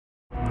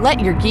Let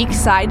your geek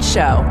side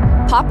show.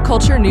 Pop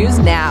culture news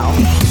now.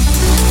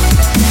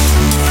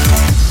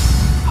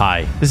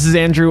 Hi, this is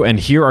Andrew, and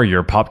here are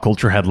your pop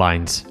culture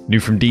headlines. New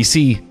from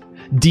DC.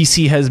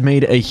 DC has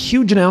made a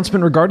huge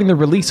announcement regarding the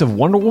release of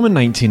Wonder Woman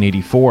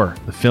 1984.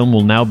 The film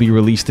will now be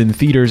released in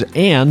theaters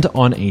and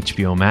on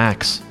HBO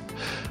Max.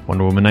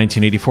 Wonder Woman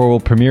 1984 will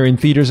premiere in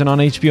theaters and on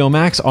HBO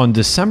Max on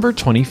December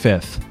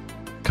 25th.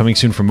 Coming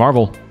soon from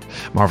Marvel.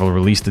 Marvel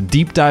released a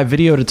deep dive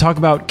video to talk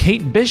about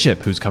Kate Bishop,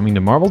 who's coming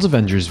to Marvel's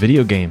Avengers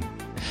video game.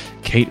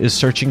 Kate is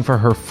searching for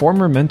her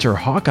former mentor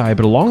Hawkeye,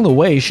 but along the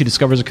way she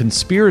discovers a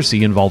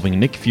conspiracy involving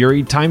Nick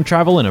Fury, time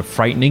travel, and a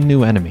frightening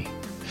new enemy.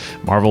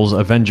 Marvel's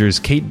Avengers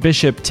Kate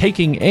Bishop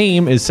Taking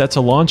Aim is set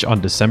to launch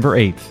on December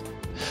 8th.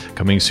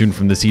 Coming soon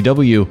from the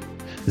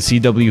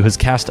CW has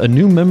cast a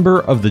new member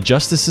of the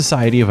Justice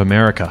Society of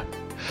America.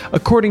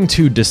 According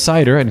to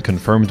Decider and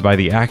confirmed by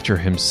the actor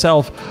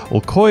himself,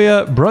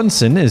 Okoye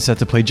Brunson is set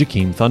to play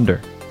Jakeem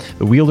Thunder,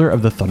 the wielder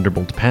of the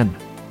Thunderbolt Pen.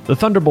 The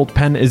Thunderbolt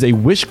Pen is a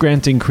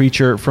wish-granting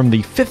creature from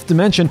the fifth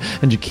dimension,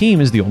 and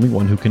Jakeem is the only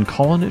one who can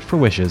call on it for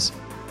wishes.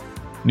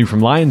 New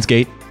from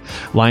Lionsgate.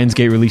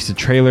 Lionsgate released a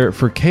trailer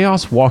for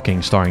Chaos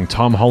Walking starring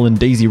Tom Holland,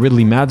 Daisy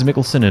Ridley, Mads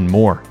Mikkelsen, and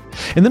more.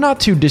 In the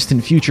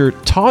not-too-distant future,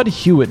 Todd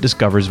Hewitt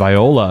discovers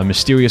Viola, a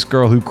mysterious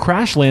girl who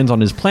crash lands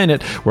on his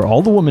planet where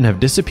all the women have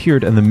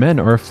disappeared and the men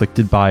are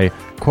afflicted by,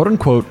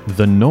 quote-unquote,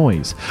 the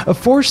noise, a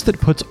force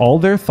that puts all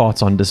their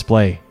thoughts on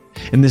display.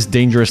 In this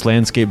dangerous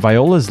landscape,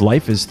 Viola's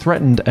life is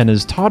threatened, and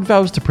as Todd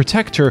vows to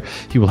protect her,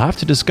 he will have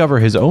to discover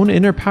his own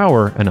inner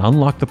power and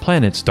unlock the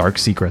planet's dark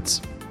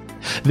secrets.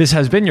 This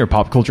has been your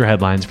Pop Culture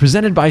Headlines,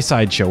 presented by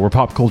Sideshow, where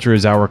pop culture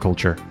is our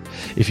culture.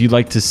 If you'd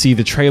like to see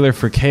the trailer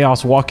for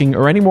Chaos Walking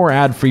or any more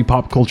ad-free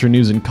pop culture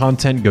news and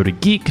content, go to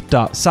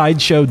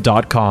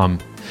geek.sideshow.com.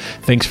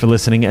 Thanks for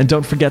listening, and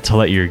don't forget to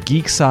let your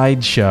geek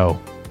side show.